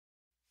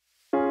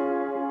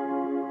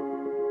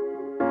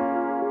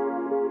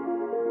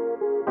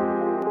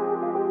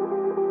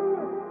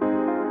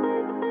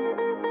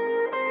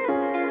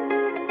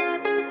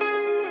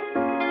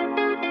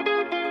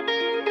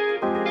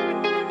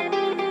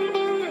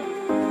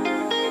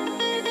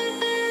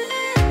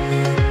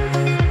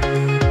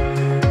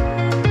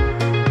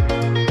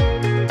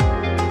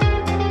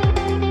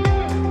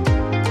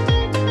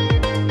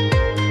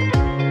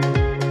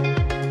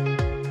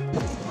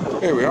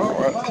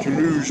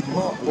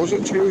Was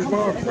it Toulouse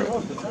Market?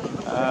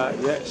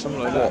 Yeah,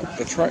 something like that. What,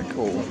 the track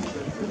or?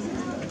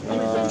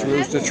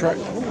 Toulouse the track?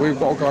 We've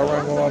got to go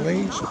around on our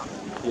knees?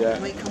 Yeah.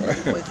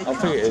 I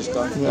think it is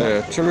done.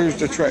 Yeah, Toulouse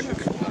the track.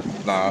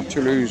 Nah,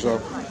 Toulouse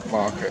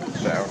Market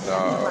down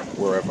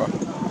wherever.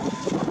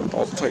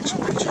 I'll take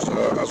some pictures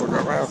as I go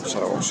around, so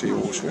I'll see you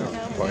all soon.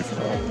 Bye for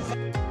now.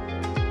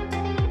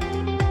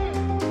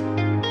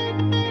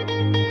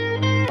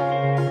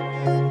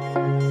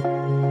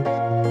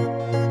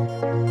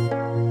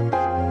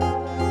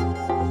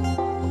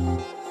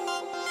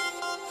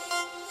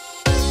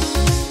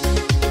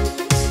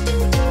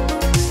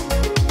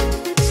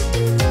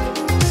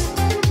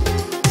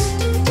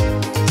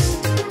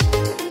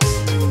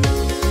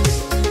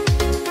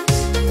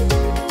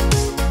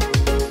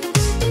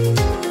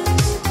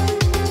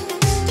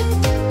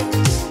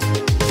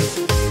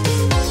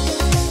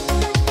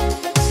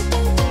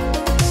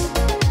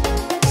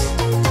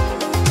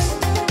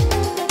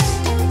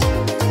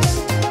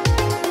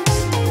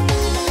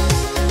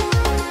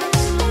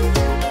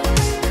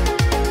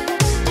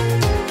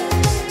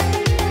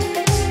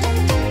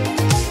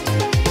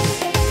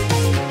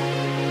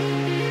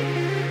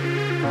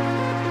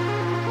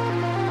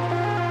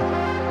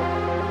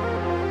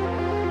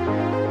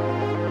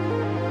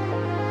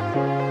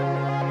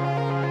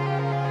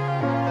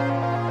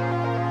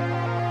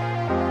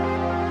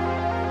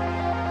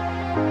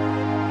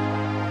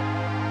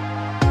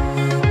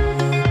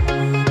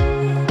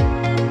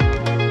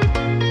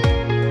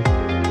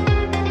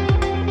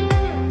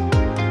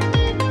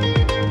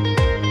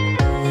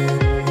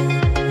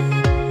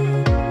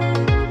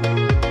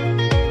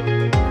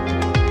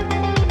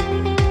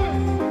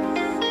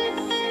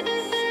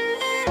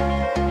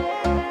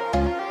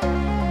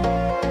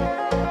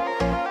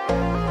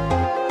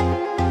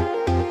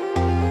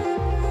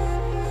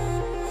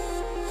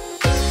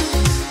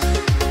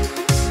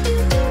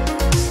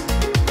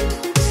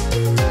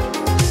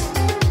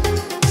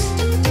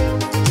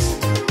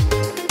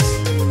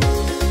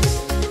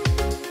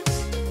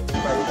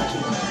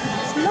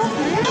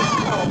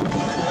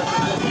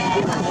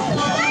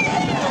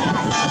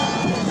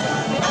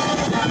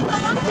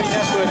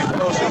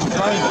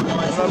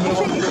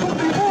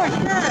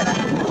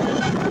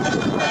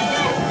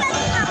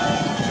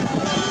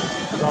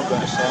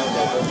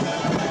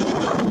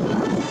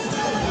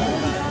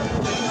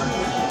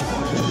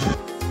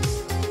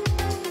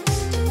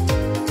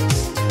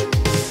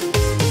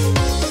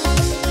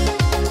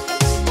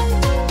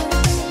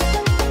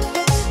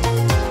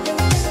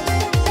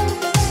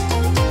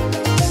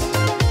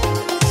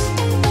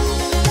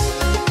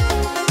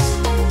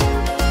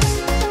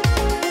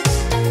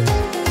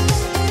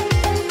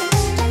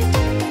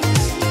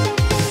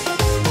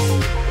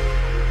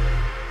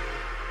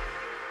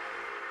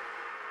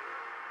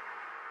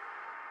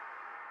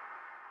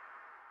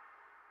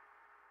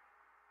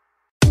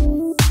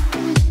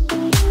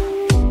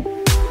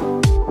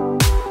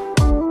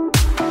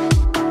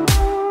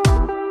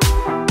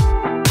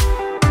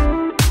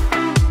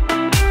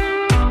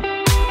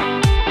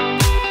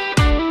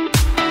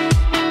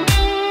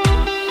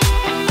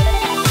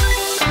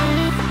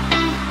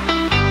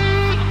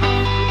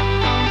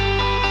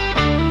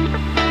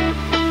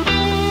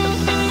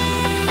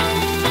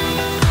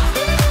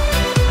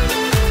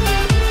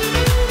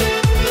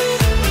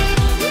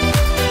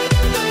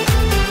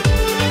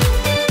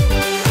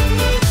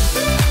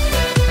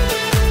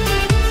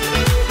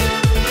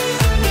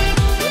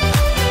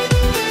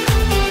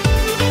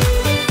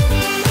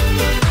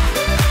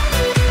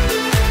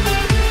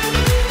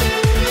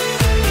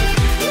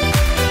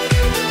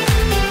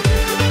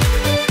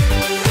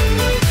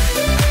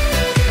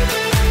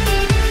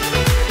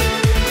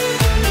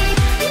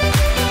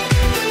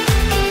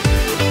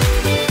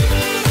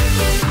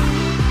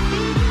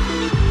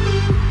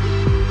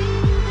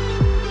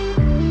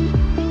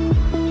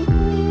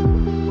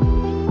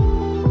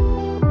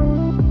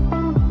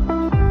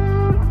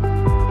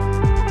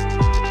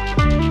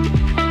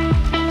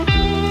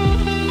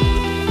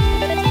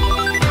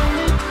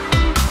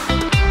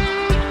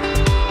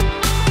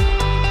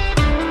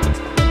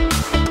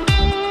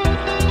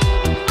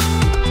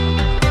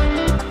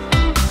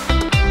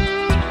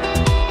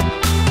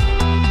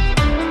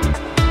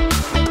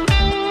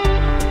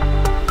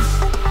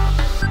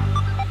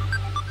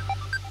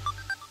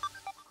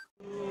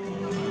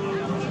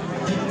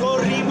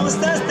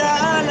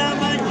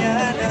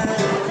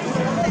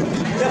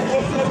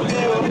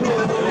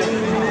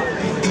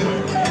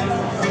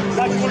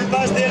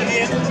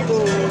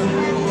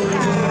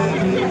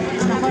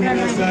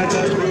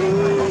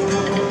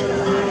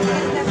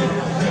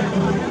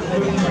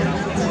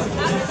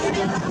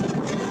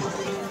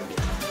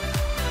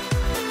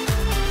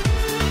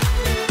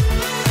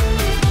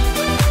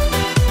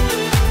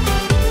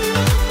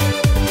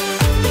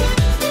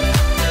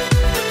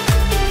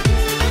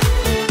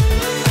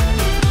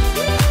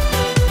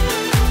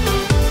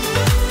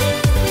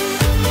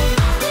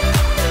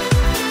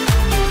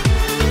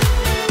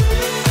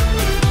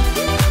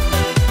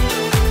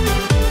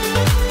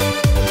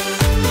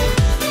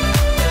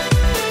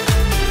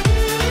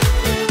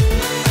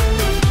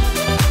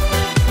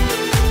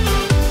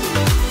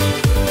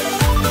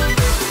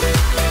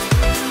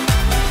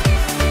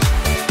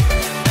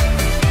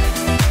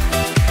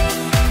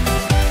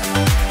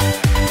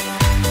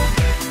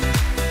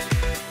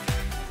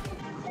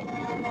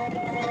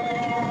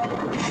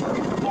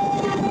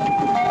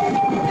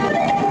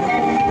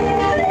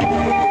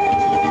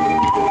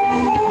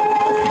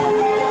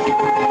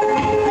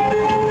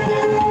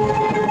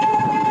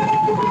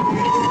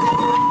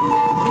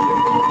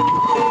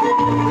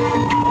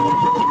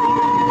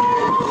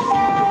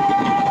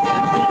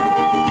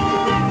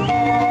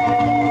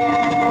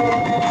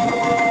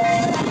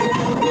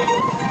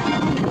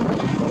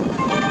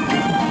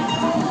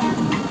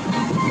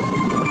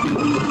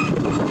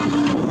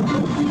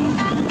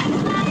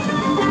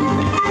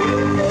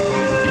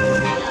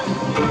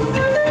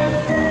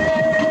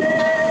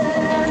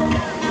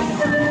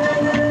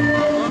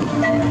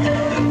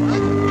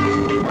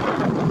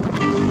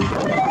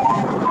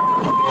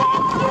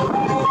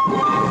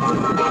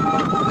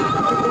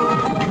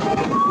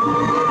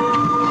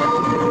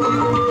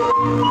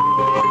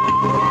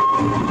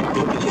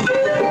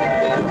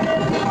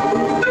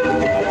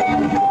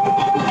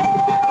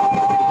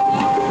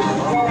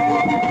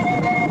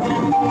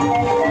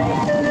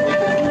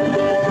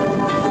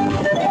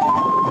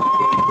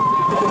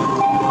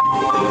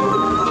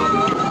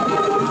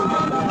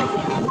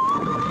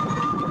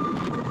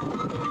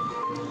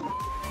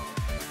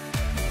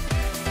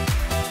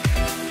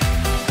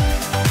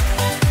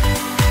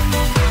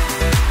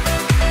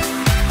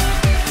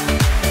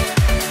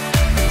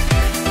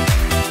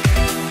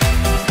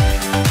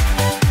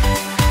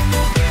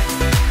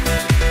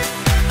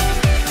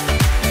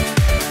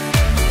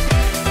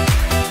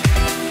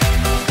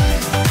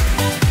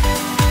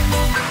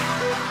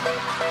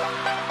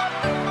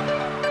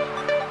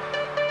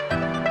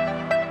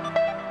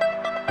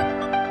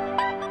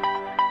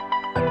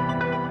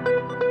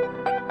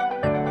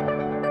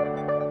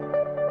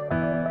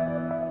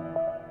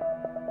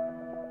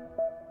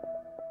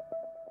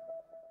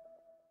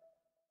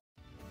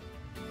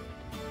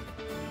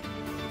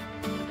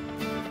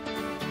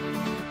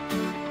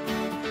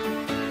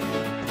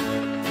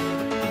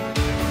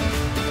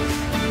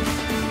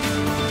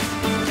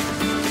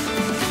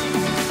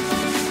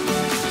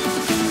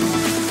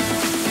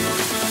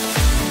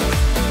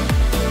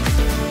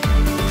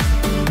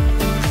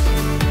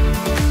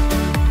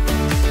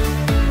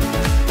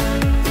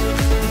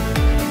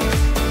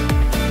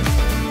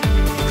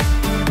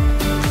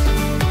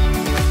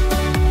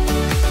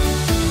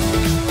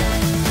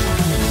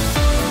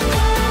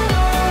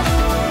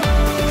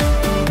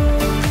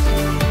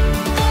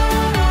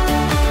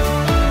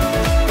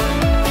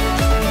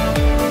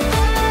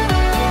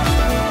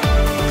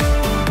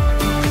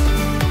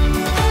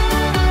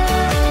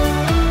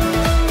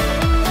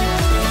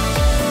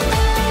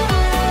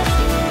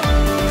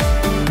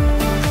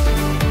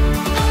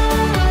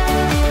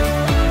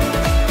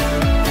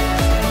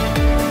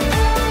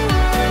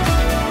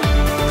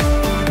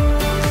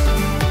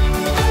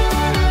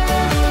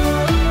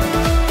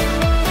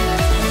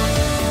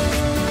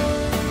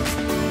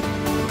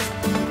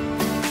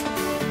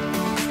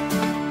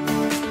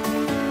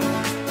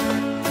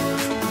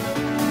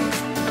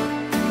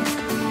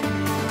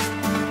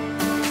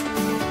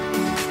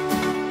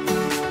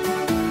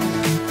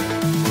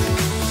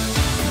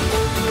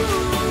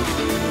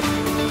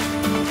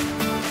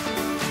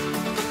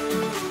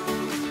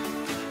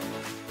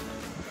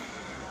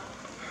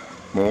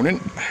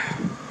 Morning.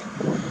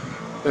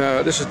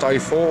 This is day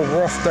 4.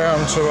 We're off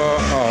down to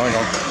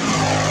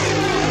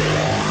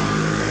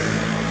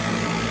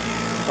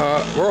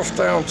we're off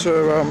down to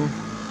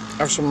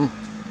have some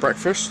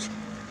breakfast.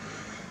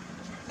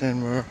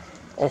 Then we're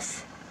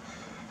off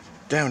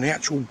down the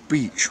actual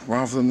beach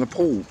rather than the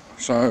pool.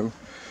 So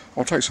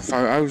I'll take some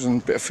photos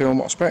and a bit of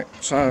film, I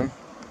expect. So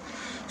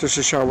just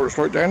to show what it's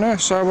like down there.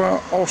 So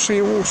I'll see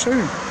you all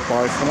soon.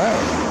 Bye for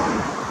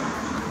now.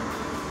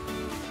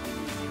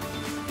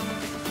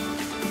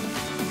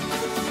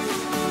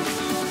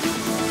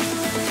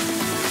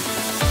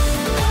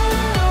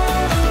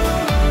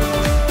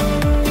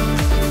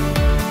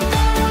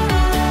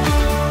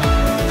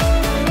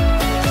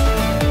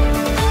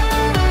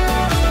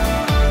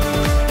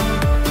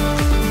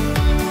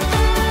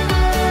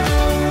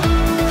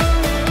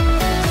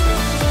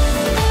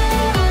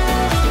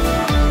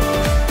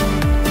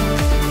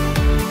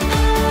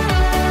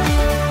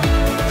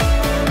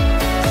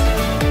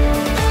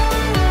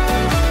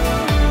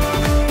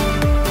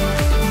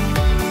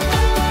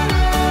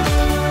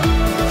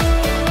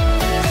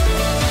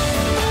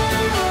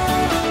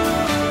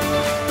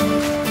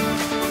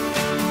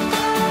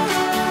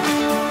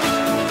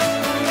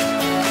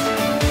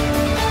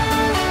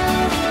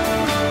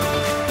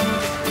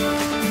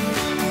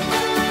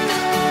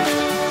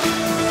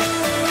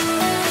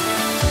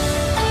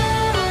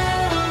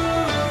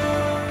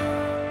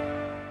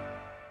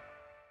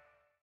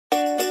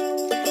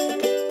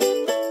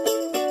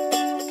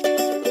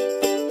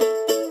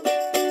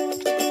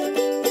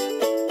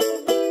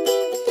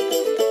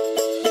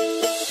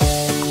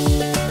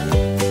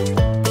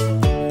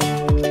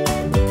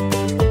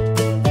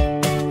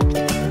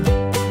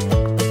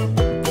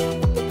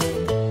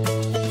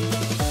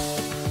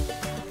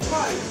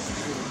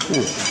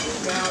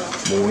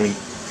 Morning.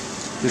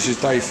 This is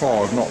day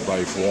 5, not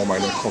day 4. I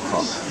made a cock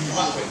up.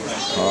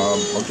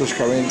 I'm just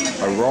going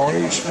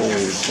O'Reilly's for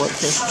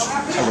breakfast.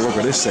 Have a look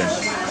at this then.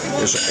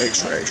 It's an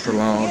extra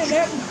large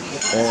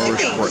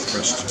Irish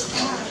breakfast.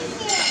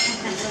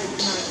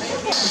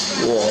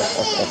 Whoa.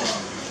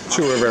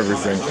 2 of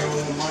everything.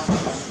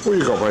 What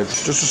you got, babe?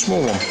 Just a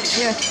small one?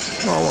 Yeah.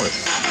 Oh, right.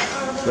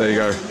 There you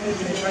go.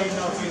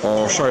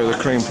 I'll show you the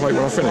cream plate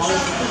when I finish.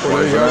 Well,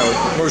 there you go.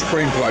 Nice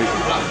cream plate.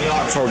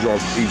 I told you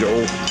I'd eat it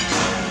all.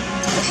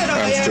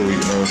 I'm still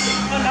eating all.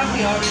 I love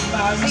the Irish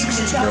bars. Because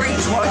it's not really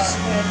twice.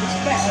 It's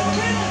better.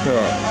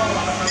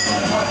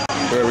 Yeah.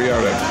 There we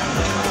go then.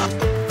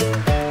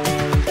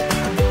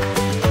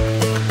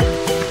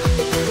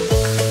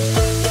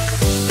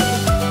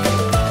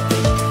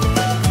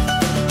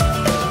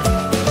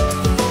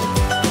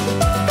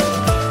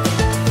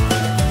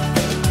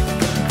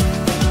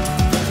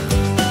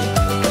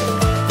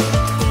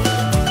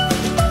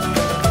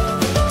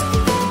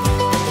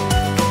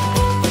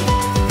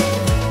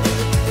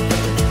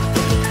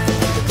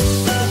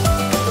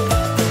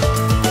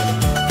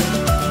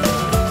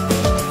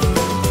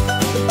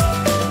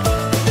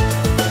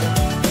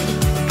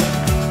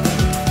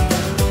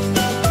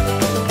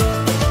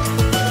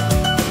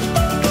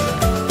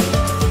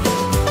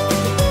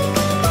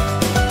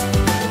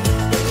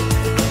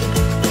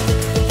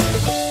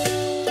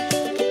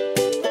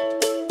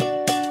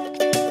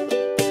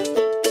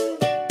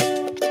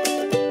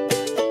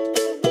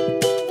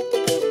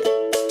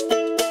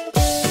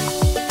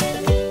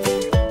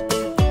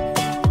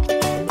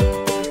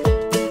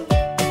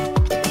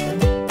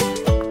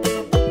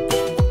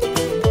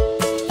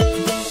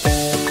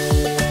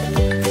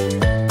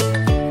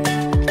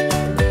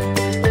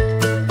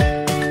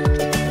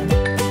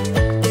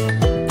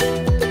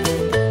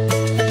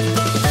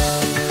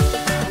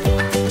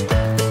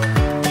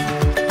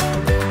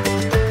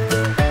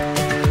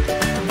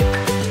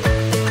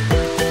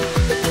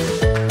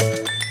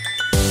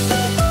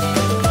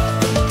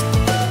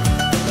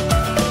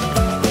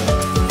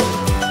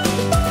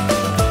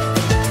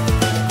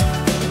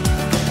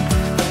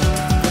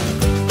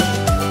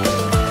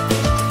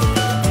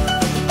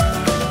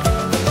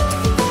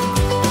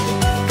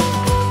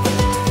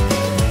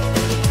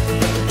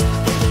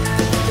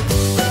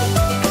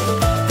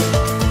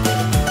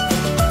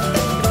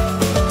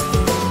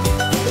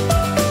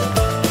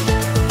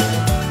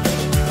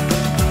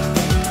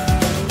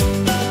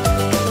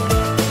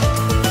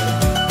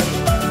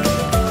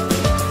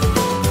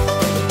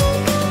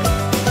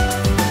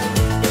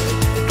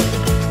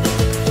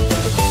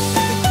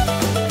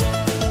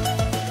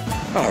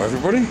 Hello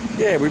everybody.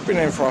 Yeah, we've been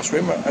in for our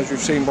swim, as you've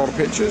seen by the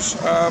pictures.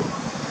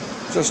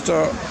 Just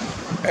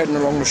heading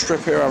along the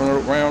strip here, having a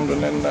look round,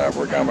 and then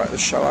we're going back to the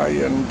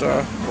chalet, and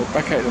we're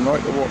back out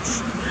tonight to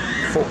watch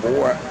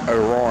football at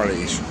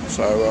O'Reilly's.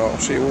 So I'll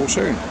see you all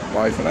soon.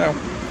 Bye for now.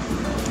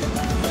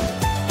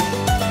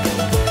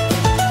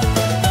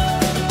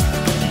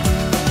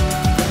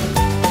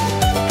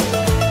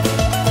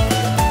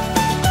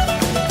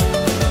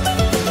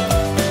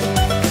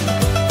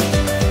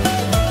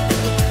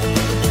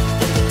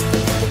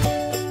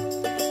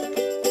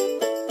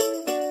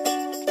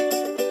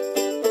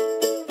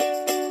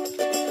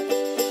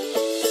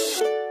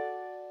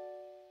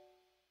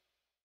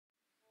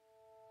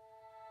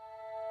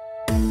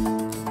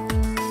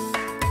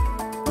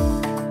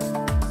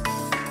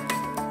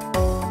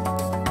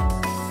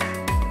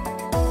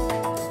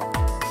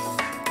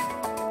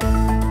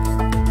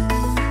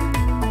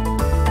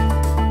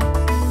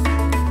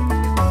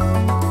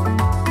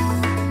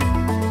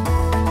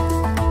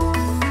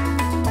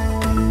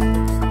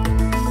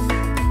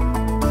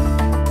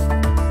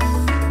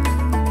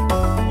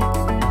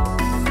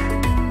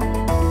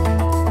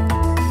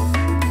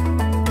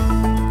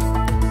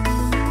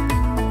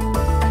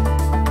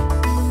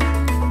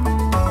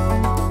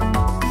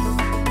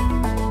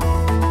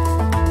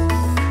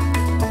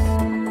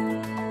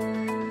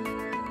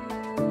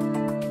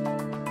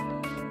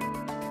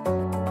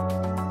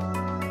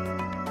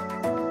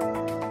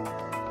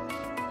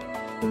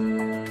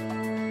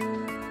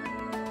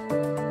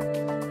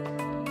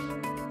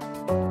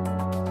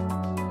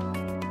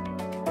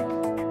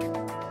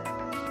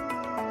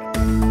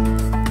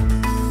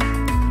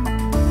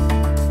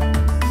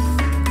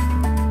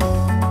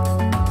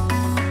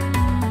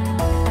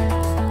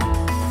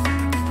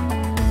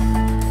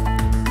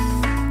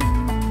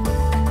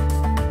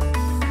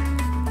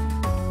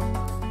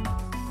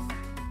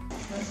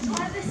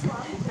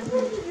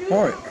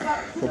 Right,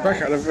 we're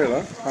back at the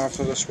villa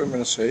after the swim in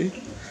the sea,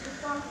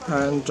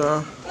 and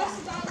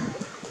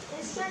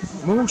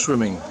more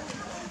swimming.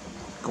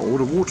 Got all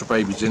the water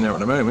babies in there at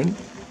the moment.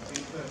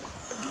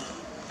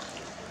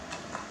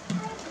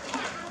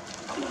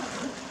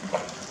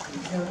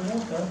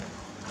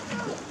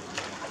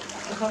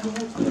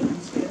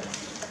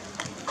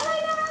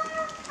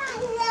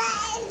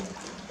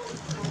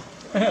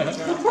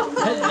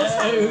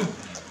 Hello.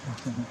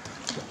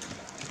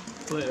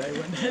 Well, they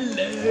went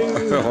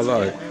hello.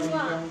 Hello.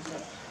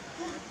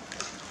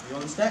 You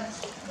on the steps?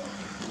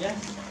 Yeah?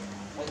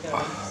 Okay.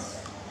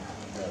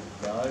 There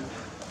we go.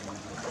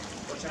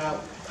 Watch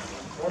out.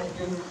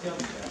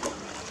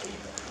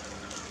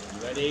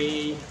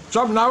 Ready?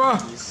 Jump, Noah!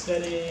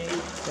 Steady.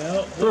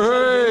 Well,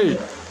 Hey!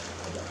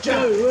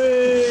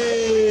 Joey!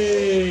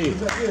 You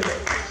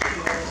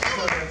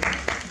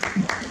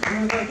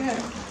want to go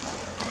again?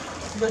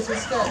 Go to the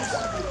steps.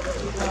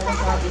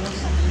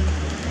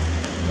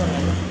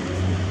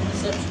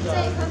 Steps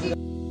go.